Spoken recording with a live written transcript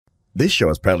This show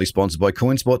is proudly sponsored by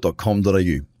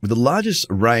coinspot.com.au, with the largest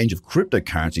range of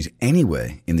cryptocurrencies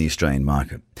anywhere in the Australian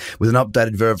market. With an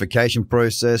updated verification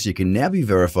process, you can now be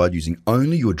verified using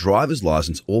only your driver's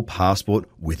license or passport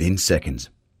within seconds.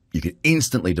 You can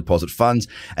instantly deposit funds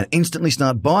and instantly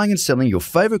start buying and selling your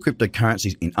favourite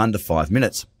cryptocurrencies in under 5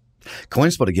 minutes.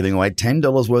 CoinSpot are giving away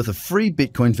 $10 worth of free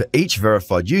Bitcoin for each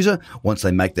verified user once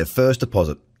they make their first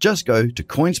deposit. Just go to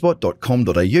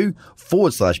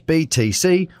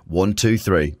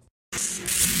coinspot.com.au/BTC123.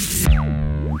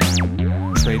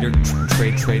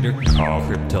 Trader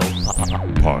Crypto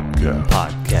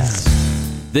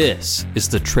Podcast. This is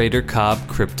the Trader Cobb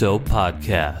Crypto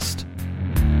Podcast.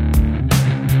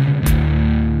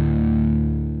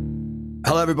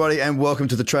 Hello, everybody, and welcome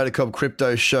to the Trader Cobb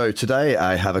Crypto Show. Today,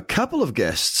 I have a couple of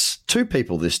guests, two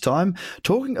people this time,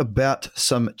 talking about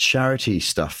some charity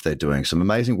stuff they're doing, some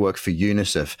amazing work for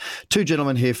Unicef. Two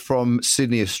gentlemen here from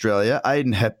Sydney, Australia,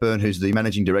 Aiden Hepburn, who's the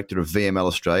Managing Director of VML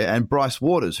Australia, and Bryce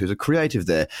Waters, who's a creative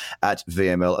there at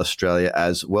VML Australia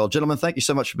as well. Gentlemen, thank you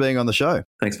so much for being on the show.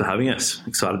 Thanks for having us.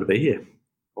 Excited to be here.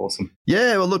 Awesome.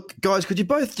 Yeah, well, look, guys, could you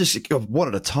both just, one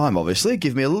at a time, obviously,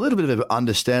 give me a little bit of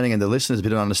understanding and the listeners a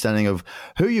bit of understanding of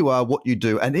who you are, what you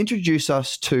do, and introduce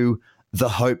us to the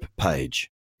Hope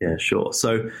page? Yeah, sure.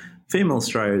 So VML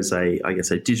Australia is a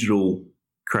digital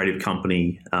creative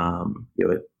company.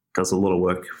 It does a lot of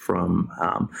work from,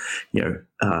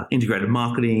 integrated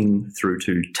marketing through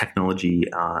to technology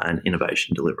and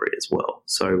innovation delivery as well.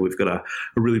 So we've got a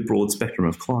really broad spectrum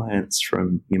of clients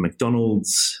from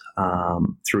McDonald's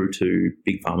through to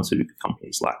big pharmaceutical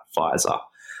companies like Pfizer,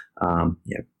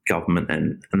 government,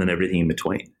 and then everything in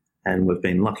between. And we've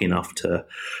been lucky enough to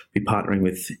be partnering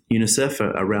with Unicef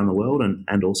around the world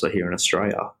and also here in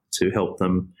Australia to help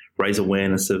them raise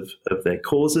awareness of their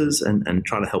causes and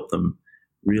try to help them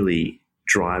really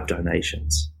drive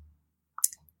donations.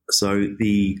 So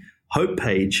the Hope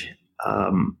page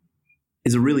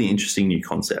is a really interesting new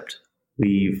concept.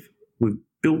 We've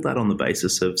built that on the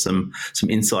basis of some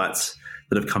insights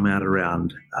that have come out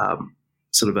around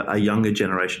sort of a younger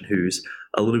generation who's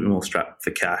a little bit more strapped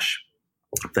for cash.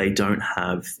 They don't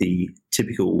have the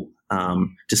typical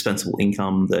dispensable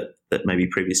income that maybe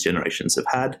previous generations have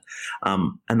had,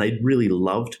 and they'd really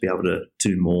love to be able to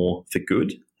do more for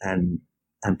good and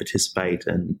participate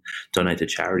and donate to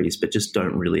charities, but just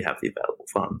don't really have the available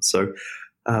funds. So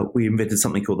we invented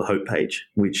something called the Hope page,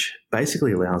 which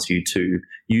basically allows you to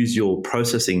use your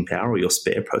processing power or your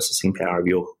spare processing power of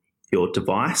your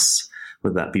device,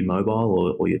 whether that be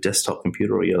mobile or your desktop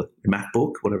computer or your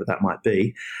MacBook, whatever that might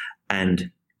be, and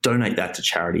donate that to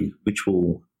charity, which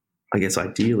will, I guess,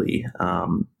 ideally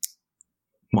mine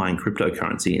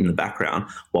cryptocurrency in the background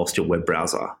whilst your web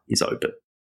browser is open.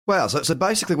 Wow. So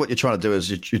basically what you're trying to do is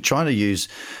you're trying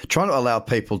to allow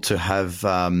people to have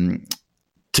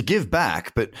to give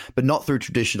back, but not through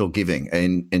traditional giving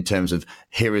in terms of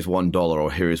here is $1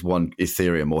 or here is one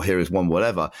Ethereum or here is one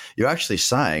whatever. You're actually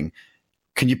saying,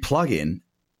 can you plug in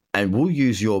and we'll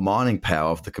use your mining power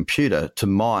of the computer to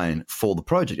mine for the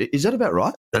project? Is that about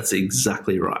right? That's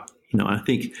exactly right. I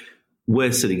think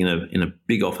we're sitting in a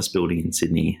big office building in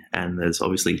Sydney, and there's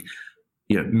obviously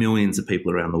millions of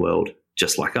people around the world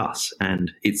just like us.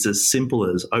 And it's as simple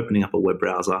as opening up a web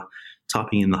browser,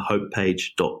 typing in the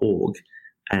hopepage.org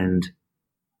and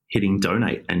hitting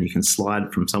donate. And you can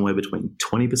slide from somewhere between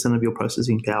 20% of your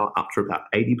processing power up to about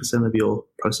 80% of your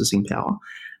processing power.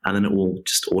 And then it will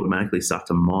just automatically start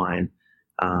to mine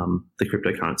the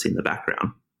cryptocurrency in the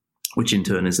background, which in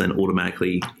turn is then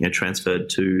automatically transferred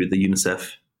to the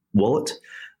Unicef wallet.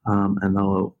 And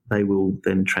they will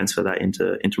then transfer that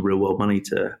into real world money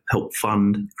to help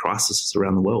fund crises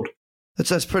around the world.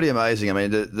 That's pretty amazing. I mean,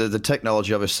 the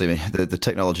technology, obviously, the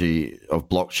technology of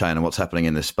blockchain and what's happening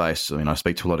in this space. I mean, I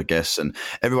speak to a lot of guests, and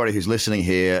everybody who's listening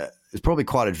here is probably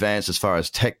quite advanced as far as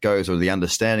tech goes or the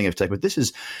understanding of tech. But this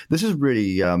is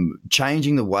really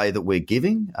changing the way that we're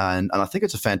giving, and I think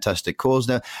it's a fantastic cause.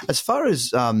 Now, as far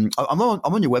as I'm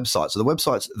on your website, so the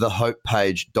website's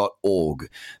thehopepage.org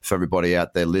for everybody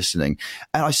out there listening,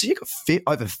 and I see you've got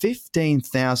over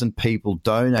 15,000 people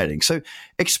donating. So,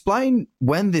 explain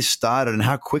when this started and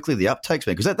how quickly the uptake's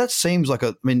been, because that seems like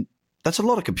that's a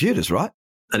lot of computers, right?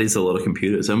 That is a lot of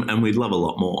computers, and we'd love a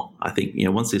lot more. I think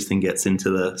once this thing gets into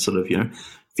the sort of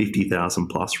 50,000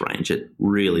 plus range, it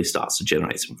really starts to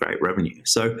generate some great revenue.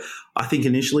 So I think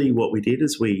initially what we did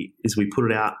is we put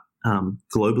it out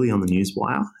globally on the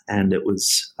newswire, and it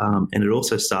was and it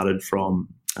also started from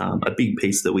a big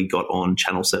piece that we got on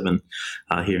Channel 7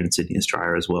 here in Sydney,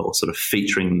 Australia as well, sort of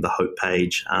featuring the Hope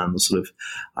page, sort of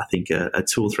I think a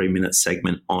 2 or 3 minute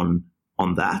segment on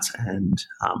on that and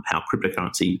how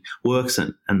cryptocurrency works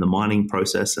and the mining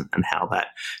process and how that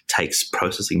takes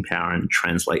processing power and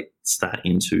translates that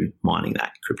into mining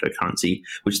that cryptocurrency,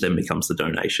 which then becomes the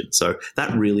donation. So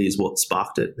that really is what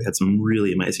sparked it. We had some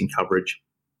really amazing coverage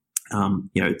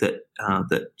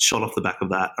that shot off the back of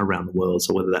that around the world.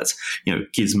 So whether that's,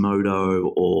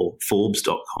 Gizmodo or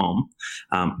Forbes.com,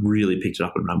 really picked it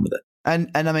up and run with it.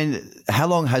 And I mean, how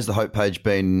long has the Hope Page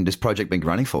this project been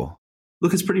running for?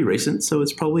 Look, it's pretty recent. So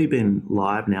it's probably been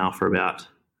live now for about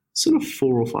sort of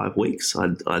 4 or 5 weeks,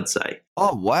 I'd say.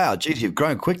 Oh, wow. Geez, you've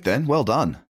grown quick then. Well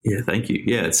done. Yeah, thank you.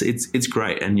 Yeah, it's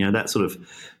great. And, that sort of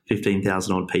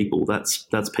 15,000 odd people, that's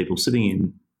people sitting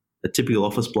in a typical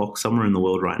office block somewhere in the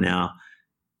world right now.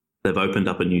 They've opened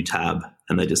up a new tab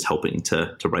and they're just helping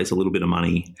to raise a little bit of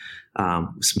money,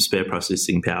 with some spare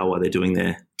processing power while they're doing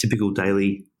their typical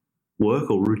daily work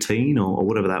or routine or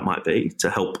whatever that might be to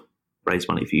help raise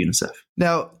money for Unicef.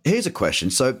 Now, here's a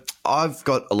question. So I've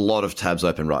got a lot of tabs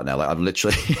open right now. Like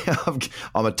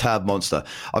I'm a tab monster.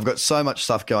 I've got so much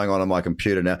stuff going on my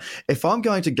computer now. If I'm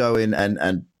going to go in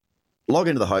and log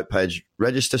into the Hope Page,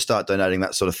 register, start donating,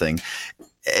 that sort of thing.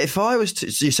 If I was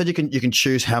to, so you said you can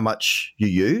choose how much you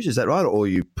use, is that right? Or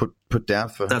you put down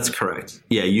for? That's correct.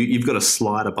 Yeah, you've got a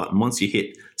slider button. Once you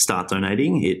hit start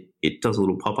donating, it does a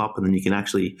little pop up and then you can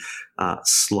actually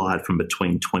slide from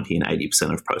between 20 and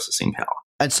 80% of processing power.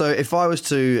 And so if I was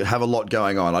to have a lot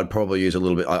going on, I'd probably use a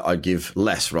little bit, I'd give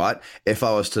less, right? If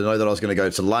I was to know that I was going to go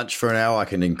to lunch for an hour, I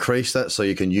can increase that so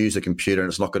you can use the computer and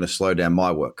it's not going to slow down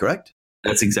my work, correct?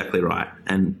 That's exactly right.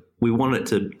 And we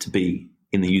want it to be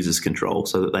in the user's control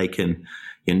so that they can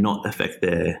not affect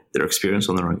their experience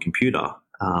on their own computer,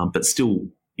 but still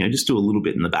just do a little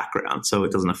bit in the background so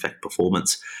it doesn't affect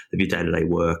performance of your day-to-day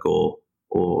work or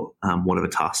whatever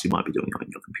tasks you might be doing on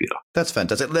your computer. That's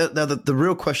fantastic. Now, the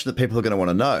real question that people are going to want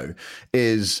to know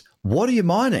is, what are you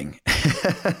mining?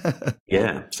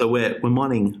 Yeah, so we're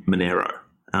mining Monero.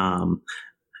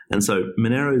 And so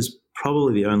Monero is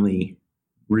probably the only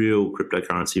real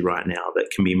cryptocurrency right now that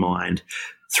can be mined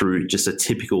through just a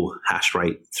typical hash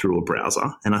rate through a browser.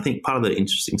 And I think part of the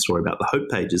interesting story about the Hope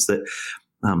Page is that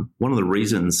one of the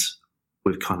reasons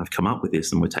we've kind of come up with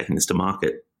this and we're taking this to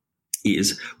market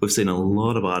is we've seen a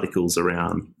lot of articles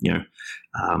around,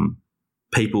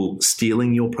 people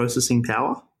stealing your processing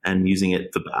power and using it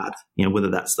for bad, whether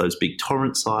that's those big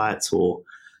torrent sites or,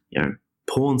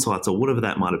 porn sites or whatever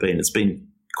that might have been. It's been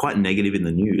quite negative in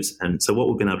the news. And so what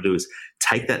we've been able to do is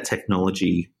take that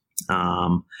technology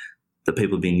that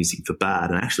people have been using for bad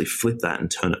and actually flip that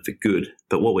and turn it for good.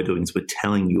 But what we're doing is we're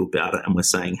telling you about it and we're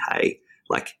saying, hey,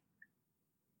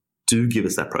 do give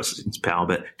us that processing power,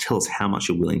 but tell us how much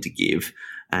you're willing to give.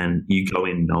 And you go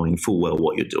in knowing full well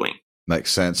what you're doing.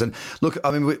 Makes sense. And look,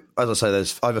 I mean, as I say,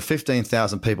 there's over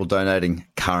 15,000 people donating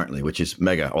currently, which is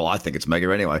mega. Well, I think it's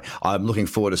mega anyway. I'm looking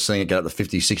forward to seeing it get up to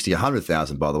 50, 60,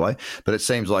 100,000, by the way. But it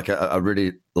seems like a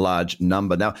really large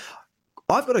number. Now,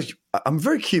 I'm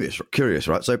very curious,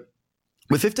 right? So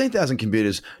with 15,000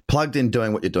 computers plugged in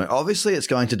doing what you're doing, obviously it's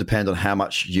going to depend on how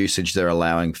much usage they're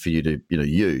allowing for you to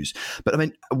use. But I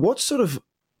mean, what sort of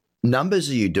numbers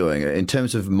are you doing in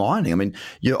terms of mining? I mean,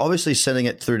 you're obviously sending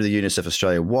it through to the Unicef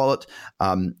Australia wallet.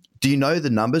 Do you know the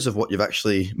numbers of what you've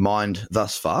actually mined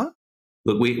thus far?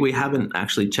 Look, we haven't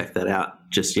actually checked that out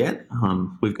just yet.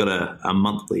 We've got a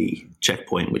monthly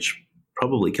checkpoint, which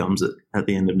probably comes at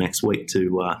the end of next week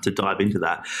to dive into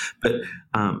that. But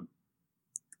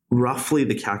roughly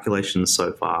the calculation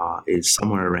so far is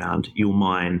somewhere around, you'll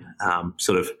mine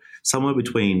sort of somewhere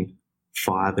between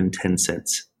 5 and 10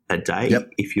 cents a day.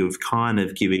 Yep. If you're kind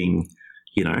of giving,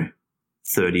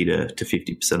 30 to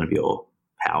 50% of your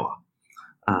power.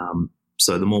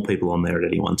 So the more people on there at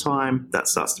any one time, that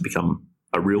starts to become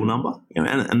a real number,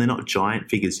 and they're not giant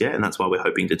figures yet. And that's why we're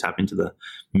hoping to tap into the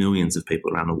millions of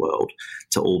people around the world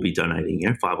to all be donating,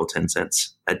 5 or 10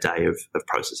 cents a day of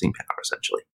processing power,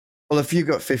 essentially. Well, if you've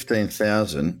got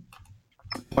 15,000,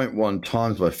 0.1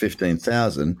 times by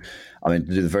 15,000, I mean,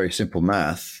 to do the very simple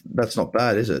math, that's not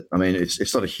bad, is it? I mean,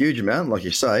 it's not a huge amount, like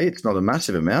you say, it's not a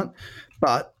massive amount,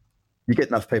 but you get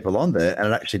enough people on there and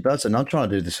it actually does. And I'm trying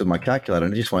to do this with my calculator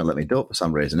and it just won't let me do it for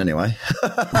some reason anyway.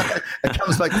 It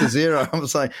comes back to zero. I'm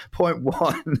saying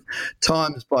 0.1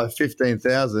 times by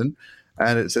 15,000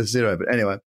 and it says zero. But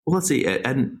anyway. Well, let's see.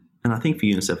 And I think for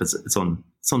Unicef, it's on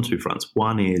 2 fronts.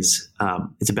 One is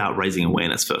it's about raising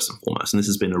awareness first and foremost. And this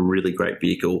has been a really great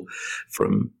vehicle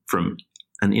from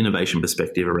an innovation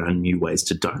perspective around new ways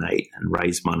to donate and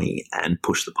raise money and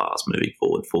push the paths moving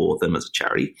forward for them as a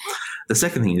charity. The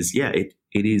second thing is, it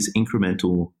is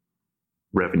incremental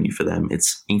revenue for them.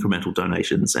 It's incremental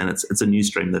donations and it's a new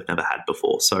stream they've never had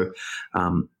before. So,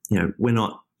 we're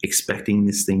not expecting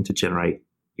this thing to generate,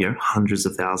 hundreds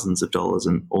of thousands of dollars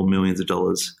or millions of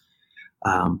dollars.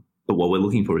 But what we're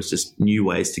looking for is just new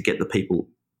ways to get the people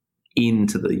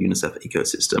into the Unicef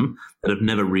ecosystem that have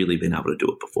never really been able to do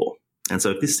it before. And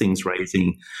so if this thing's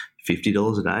raising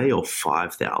 $50 a day or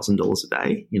 $5,000 a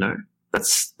day,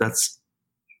 that's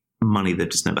money they've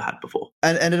just never had before.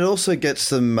 And it also gets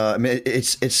them,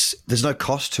 it's there's no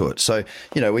cost to it. So,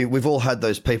 we've all had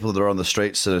those people that are on the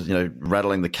streets that are,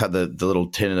 rattling the little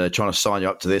tin and they're trying to sign you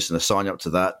up to this and they're signing you up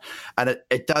to that. And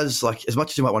it does, like, as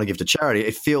much as you might want to give to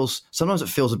charity, sometimes it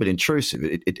feels a bit intrusive.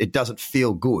 It doesn't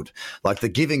feel good. Like the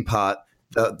giving part,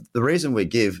 the reason we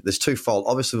give, there's twofold.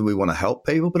 Obviously, we want to help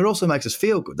people, but it also makes us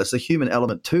feel good. That's the human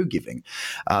element to giving.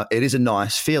 It is a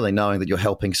nice feeling knowing that you're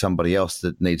helping somebody else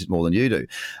that needs it more than you do.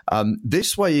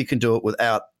 This way you can do it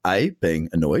without, being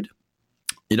annoyed.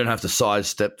 You don't have to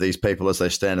sidestep these people as they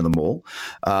stand in the mall.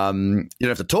 You don't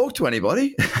have to talk to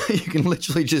anybody. You can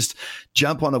literally just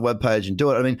jump on a webpage and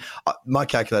do it. I mean, my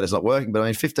calculator's not working,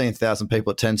 but 15,000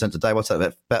 people at 10 cents a day, what's that,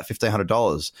 about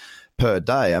 $1,500 per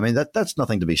day? I mean, that's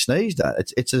nothing to be sneezed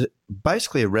at. It's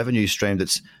basically a revenue stream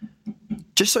that's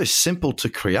just so simple to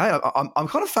create. I'm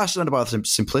kind of fascinated by the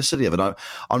simplicity of it.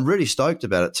 I'm really stoked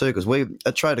about it too, because we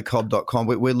at tradercobb.com,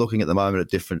 we're looking at the moment at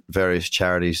different various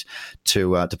charities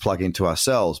to plug into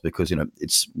ourselves, because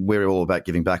we're all about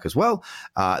giving back as well.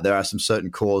 There are some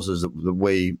certain causes that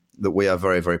we are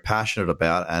very, very passionate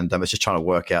about, and it's just trying to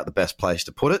work out the best place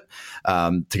to put it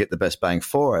to get the best bang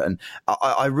for it. And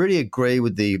I really agree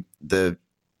with the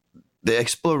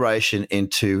exploration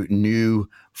into new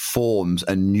forms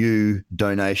and new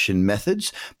donation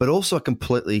methods, but also a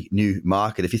completely new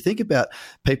market. If you think about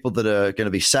people that are going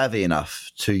to be savvy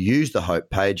enough to use the Hope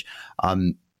page,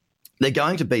 they're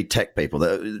going to be tech people,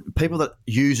 people that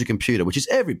use a computer, which is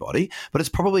everybody, but it's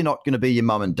probably not going to be your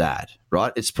mum and dad,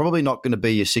 right? It's probably not going to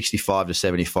be your 65 to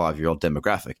 75-year-old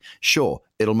demographic. Sure,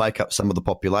 it'll make up some of the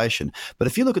population. But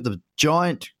if you look at the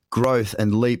giant growth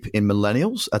and leap in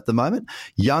millennials at the moment,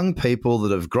 young people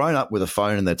that have grown up with a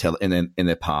phone in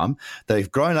their palm, they've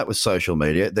grown up with social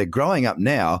media, they're growing up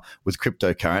now with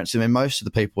cryptocurrency. I mean, most of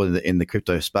the people in the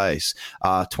crypto space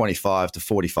are 25 to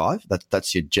 45.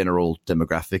 That's your general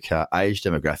demographic, age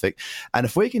demographic. And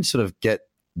if we can sort of get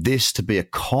this to be a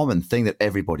common thing that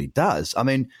everybody does, I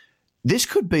mean, this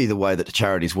could be the way that the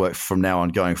charities work from now on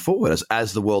going forward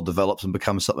as the world develops and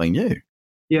becomes something new.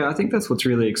 Yeah, I think that's what's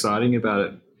really exciting about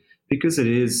it. Because it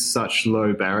is such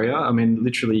low barrier, I mean,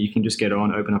 literally you can just get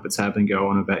on, open up a tab and go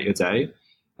on about your day.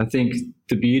 I think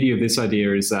the beauty of this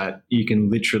idea is that you can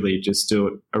literally just do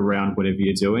it around whatever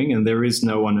you're doing, and there is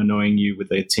no one annoying you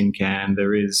with a tin can.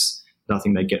 There is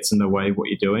nothing that gets in the way of what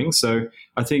you're doing. So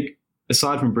I think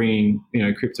aside from bringing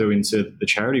crypto into the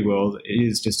charity world, it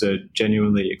is just a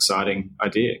genuinely exciting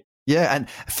idea. Yeah, and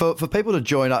for people to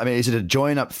join up, I mean, is it a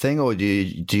join up thing, or do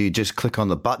you just click on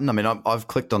the button? I mean, I've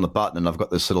clicked on the button and I've got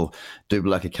this little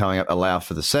dooblacka coming up, allow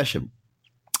for the session.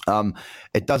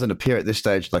 It doesn't appear at this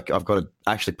stage like I've got to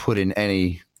actually put in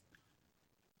any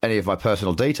of my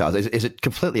personal details. Is it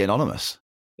completely anonymous?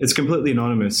 It's completely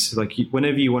anonymous. Like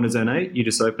whenever you want to donate, you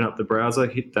just open up the browser,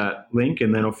 hit that link,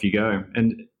 and then off you go.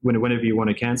 And whenever you want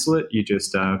to cancel it, you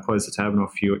just close the tab and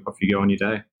off you go on your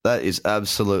day. That is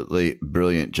absolutely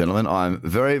brilliant, gentlemen. I'm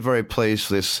very, very pleased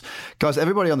for this. Guys,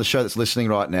 everybody on the show that's listening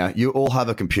right now, you all have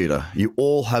a computer. You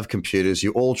all have computers.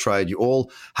 You all trade. You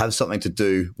all have something to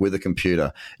do with a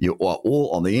computer. You are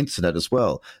all on the internet as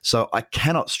well. So I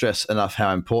cannot stress enough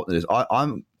how important it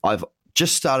is. I've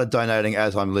just started donating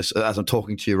as I'm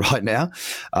talking to you right now.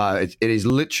 It is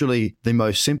literally the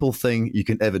most simple thing you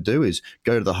can ever do is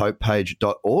go to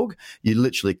thehopepage.org. You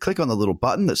literally click on the little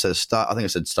button that says start. I think it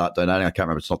said start donating. I can't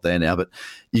remember. It's not there now, but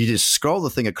you just scroll the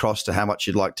thing across to how much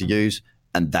you'd like to use,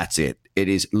 and that's it. It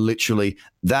is literally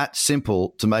that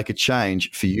simple to make a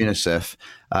change for UNICEF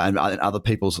and other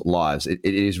people's lives. It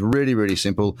is really, really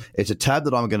simple. It's a tab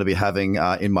that I'm going to be having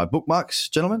in my bookmarks,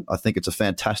 gentlemen. I think it's a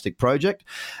fantastic project.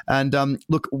 And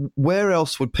look, where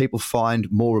else would people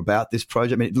find more about this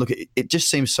project? I mean, look, it just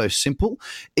seems so simple.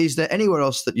 Is there anywhere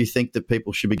else that you think that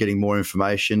people should be getting more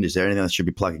information? Is there anything that should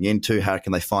be plugging into? How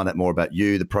can they find out more about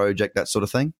you, the project, that sort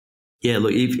of thing? Yeah,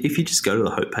 look, if you just go to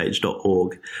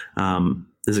thehopepage.org,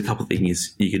 there's a couple of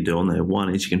things you can do on there.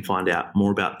 One is you can find out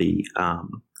more about the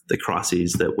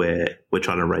crises that we're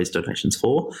trying to raise donations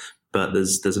for. But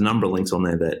there's a number of links on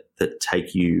there that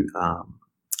take you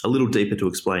a little deeper to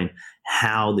explain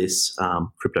how this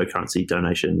cryptocurrency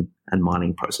donation and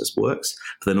mining process works.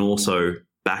 But then also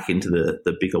back into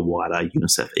the bigger, wider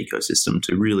UNICEF ecosystem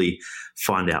to really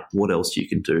find out what else you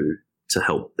can do to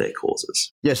help their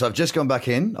causes. Yes, I've just gone back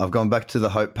in. I've gone back to the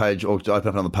Hope page, or to open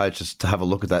up another page just to have a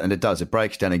look at that. And it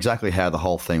breaks down exactly how the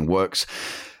whole thing works.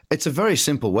 It's a very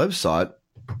simple website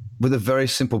with a very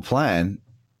simple plan,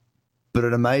 but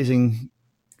an amazing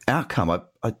outcome.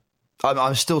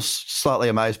 I'm still slightly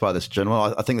amazed by this,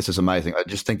 gentlemen. I think this is amazing. I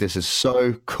just think this is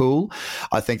so cool.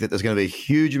 I think that there's going to be a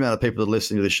huge amount of people that are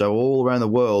listening to the show all around the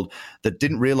world that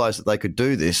didn't realize that they could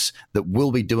do this, that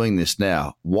will be doing this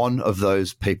now. One of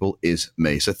those people is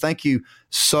me. So thank you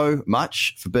so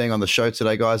much for being on the show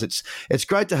today, guys. It's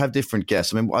great to have different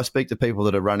guests. I mean, I speak to people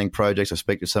that are running projects. I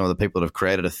speak to some of the people that have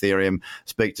created Ethereum,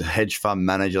 speak to hedge fund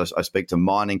managers. I speak to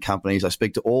mining companies. I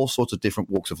speak to all sorts of different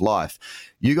walks of life.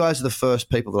 You guys are the first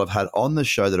people that I've had on the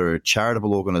show that are a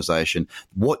charitable organization.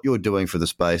 What you're doing for the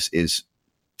space is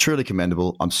truly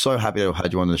commendable. I'm so happy to have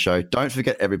had you on the show. Don't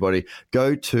forget, everybody,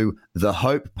 go to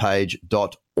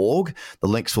thehopepage.org. The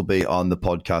links will be on the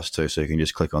podcast too, so you can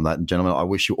just click on that. And gentlemen, I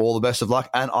wish you all the best of luck.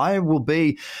 And I will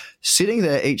be sitting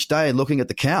there each day and looking at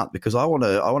the count because I want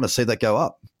to see that go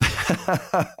up.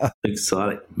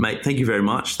 Exciting. Mate, thank you very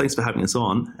much. Thanks for having us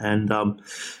on. And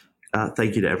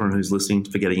thank you to everyone who's listening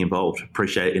for getting involved.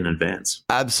 Appreciate it in advance.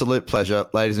 Absolute pleasure.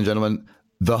 Ladies and gentlemen,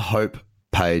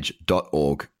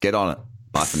 thehopepage.org. Get on it.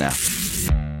 Bye for now.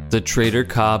 The Trader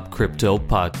Cobb Crypto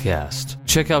Podcast.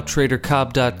 Check out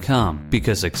tradercobb.com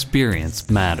because experience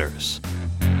matters.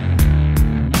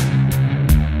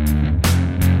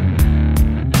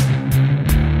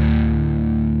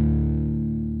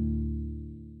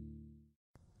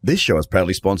 This show is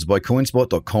proudly sponsored by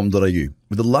coinspot.com.au,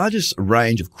 with the largest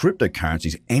range of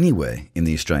cryptocurrencies anywhere in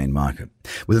the Australian market.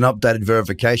 With an updated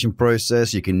verification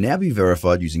process, you can now be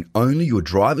verified using only your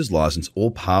driver's license or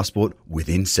passport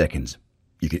within seconds.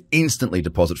 You can instantly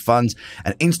deposit funds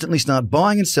and instantly start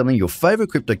buying and selling your favorite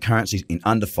cryptocurrencies in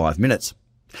under 5 minutes.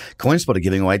 CoinSpot are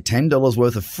giving away $10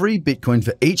 worth of free Bitcoin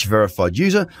for each verified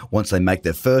user once they make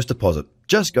their first deposit.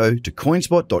 Just go to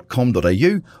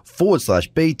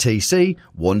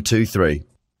coinspot.com.au/BTC123.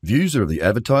 Views are of the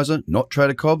advertiser, not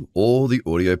Trader Cobb or the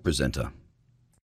audio presenter.